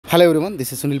Hello everyone,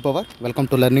 this is Sunil power. Welcome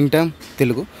to learning time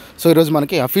Telugu. So ఈరోజు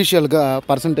మనకి అఫీషియల్గా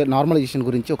percentage normalisation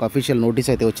గురించి ఒక అఫీషియల్ నోటీస్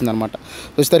అయితే వచ్చిందనమాట.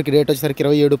 వచ్చేసరికి డేట్ వచ్చేసరికి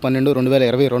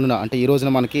 27/12/2022 అంటే ఈ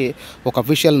రోజున మనకి ఒక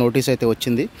అఫీషియల్ నోటీస్ అయితే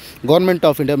వచ్చింది. Government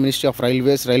of India ministry of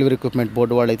railways railway recruitment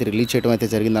board వాళ్ళు అయితే రిలీజ్ చేయడం అయితే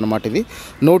జరిగిందనమాట. ఇది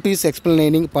notice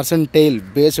explaining percentile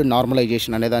based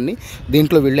normalisation అనేదాన్ని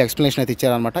దీంట్లో వీళ్ళు ఎక్స్ప్లెనేషన్ అయితే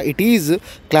ఇచ్చారనమాట. It is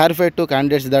clarified to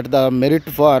candidates that the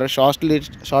merit for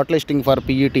short listing for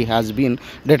PET has been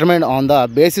determined on the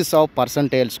basis of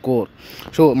percentile score.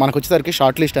 So మనకు వచ్చేసరికి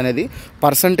షార్ట్ లిస్ట్ అనేది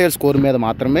percentile score మీద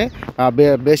మాత్రమే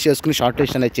బేస్ చేసుకుని షార్ట్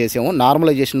లిస్ట్ అనేది చేసాము,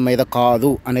 నార్మలైజేషన్ మీద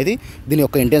కాదు అనేది దీని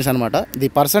యొక్క ఇంటెన్షన్ అనమాట. The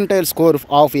percentile score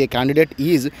of A candidate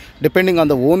is depending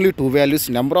on the only two values,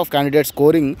 number of candidates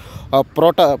scoring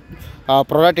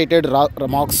prorated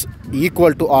marks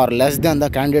equal to or less than the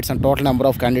candidates and total number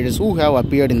of candidates who have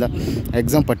appeared in the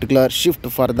exam particular shift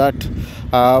for that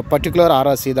particular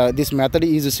RRC. This method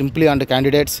is simply and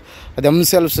candidates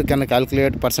themselves can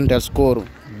calculate percentile score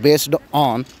based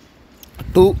on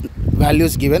two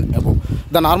values given above.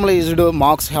 The normalized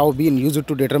marks have been used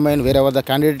to determine wherever the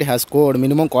candidate has scored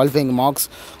minimum qualifying marks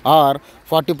are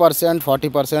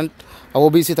 40%,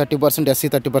 OBC 30%, SC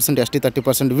 30%, ST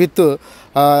 30% with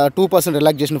 2%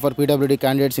 relaxation for PWD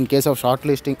candidates in case of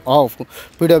shortlisting of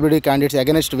PWD candidates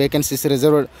against vacancies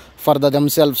reserved for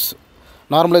themselves.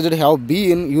 Normalised have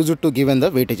been used to given the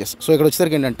weightages. So ఇక్కడ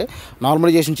వచ్చేసరికి ఏంటంటే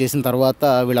normalisation చేసిన తర్వాత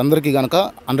వీళ్ళందరికీ కనుక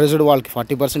unreserved వాళ్ళకి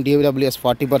 40%, DWS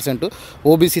 40%,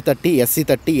 OBC 30%, SC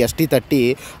 30%, ST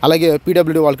 30%, అలాగే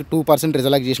PWD వాళ్ళకి 2%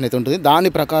 రిజలాక్సేషన్ అయితే ఉంటుంది.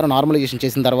 దాని ప్రకారం నార్మలైజేషన్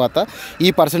చేసిన తర్వాత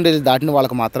ఈ పర్సంటేజ్ దాటిన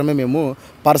వాళ్ళకి మాత్రమే మేము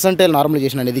పర్సంటైల్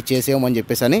నార్మలైజేషన్ అనేది చేసామని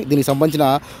చెప్పేసి అని దీనికి సంబంధించిన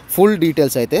ఫుల్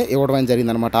డీటెయిల్స్ అయితే ఇవ్వడం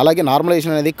జరిగిందనమాట. అలాగే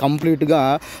నార్మలైజేషన్ అనేది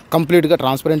కంప్లీట్గా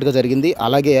ట్రాన్స్పరెంట్గా జరిగింది.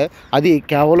 అలాగే అది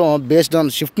కేవలం బేస్డ్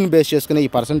ఆన్ షిఫ్ట్ని బేస్ చేసుకుని ఈ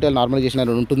పర్సంటైల్ నార్మలైజేషన్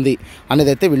అనేది ఉంటుంది అనేది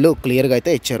అయితే వీళ్ళు క్లియర్గా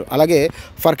అయితే ఇచ్చారు. అలాగే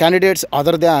for candidates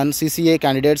other than CCA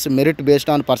candidates merit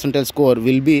based on percentile score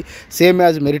will be same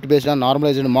as merit based on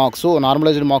normalised marks. So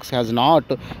normalised marks has not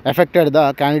affected the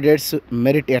candidates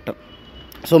merit at.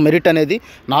 So merit అనేది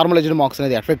normalised marks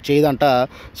అనేది effect చేయదంట.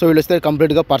 So వీళ్ళు వస్తే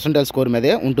కంప్లీట్గా percentile score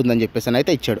మీదే ఉంటుందని చెప్పేసి అని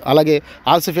అయితే ఇచ్చాడు. అలాగే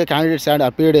also a candidates and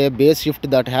appeared A base shift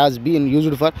that has been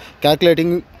used for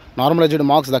calculating normalized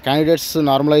marks, the candidates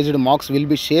normalized marks will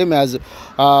be same as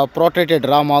prorated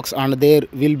raw marks and there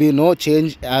will be no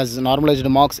change as normalized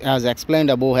marks as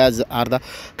explained above as are the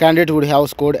candidate would have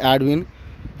scored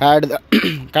had the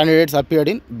candidates appeared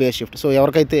in base shift. So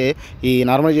ఎవరికైతే ఈ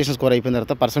normalization score అయిపోయిన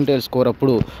తర్వాత percentile score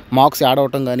అప్పుడు marks add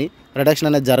అవటం కానీ reduction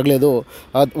అనేది జరగలేదు,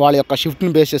 వాళ్ళ యొక్క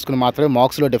షిఫ్ట్ని బేస్ చేసుకుని మాత్రమే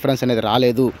మార్క్స్లో డిఫరెన్స్ అనేది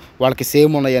రాలేదు, వాళ్ళకి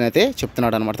సేమ్ ఉన్నాయి అని అయితే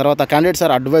చెప్తున్నాడు అనమాట. తర్వాత candidates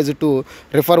are advised to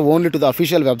refer only to the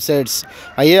official websites.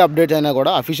 అయ్యే అప్డేట్ అయినా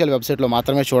కూడా అఫీషియల్ వెబ్సైట్లో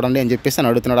మాత్రమే చూడండి అని చెప్పేసి అని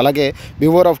అడుగుతున్నాడు. అలాగే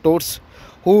బివోర్ of టోట్స్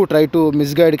who try to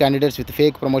misguide candidates with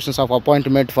fake promotions of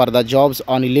appointment for the jobs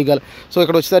on illegal. So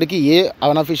ఇక్కడ వచ్చేసరికి ఏ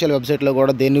అన్అఫీషియల్ వెబ్సైట్లో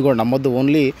కూడా దేన్ని కూడా నమ్మొద్దు,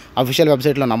 ఓన్లీ అఫీషియల్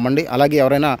వెబ్సైట్లో నమ్మండి. అలాగే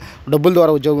ఎవరైనా డబ్బుల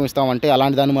ద్వారా ఉద్యోగం ఇస్తామంటే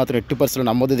అలాంటి దాన్ని మాత్రం 80%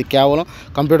 నమ్మొద్దు, ఇది కేవలం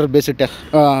కంప్యూటర్ బేస్డ్.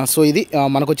 సో ఇది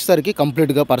మనకు వచ్చేసరికి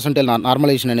కంప్లీట్గా పర్సంటైల్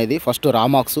నార్మలైజేషన్ అనేది ఫస్ట్ రా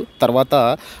మార్క్స్, తర్వాత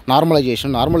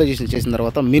నార్మలైజేషన్ చేసిన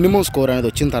తర్వాత మినిమం స్కోర్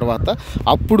అనేది వచ్చిన తర్వాత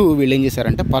అప్పుడు వీళ్ళు ఏం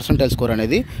చేశారంటే పర్సంటైల్ స్కోర్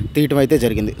అనేది తీయటం అయితే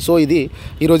జరిగింది. సో ఇది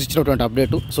ఈరోజు ఇచ్చినటువంటి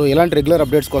అప్డేట్. సో ఇలాంటి రెగ్యులర్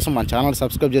అప్డేట్స్ కోసం మన ఛానల్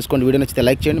సబ్స్క్రైబ్ చేసుకోండి. వీడియో నచ్చితే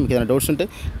లైక్ చేయండి. మీకు ఏదైనా డౌట్స్ ఉంటే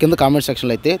కింద కామెంట్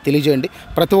సెక్షన్లో అయితే తెలియజేయండి.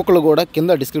 ప్రతి ఒక్కరు కూడా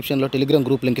కింద డిస్క్రిప్షన్లో టెలిగ్రామ్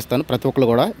గ్రూప్ లింక్ ఇస్తాను, ప్రతి ఒక్కరు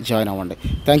కూడా జాయిన్ అవ్వండి.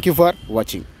 Thank you for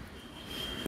watching.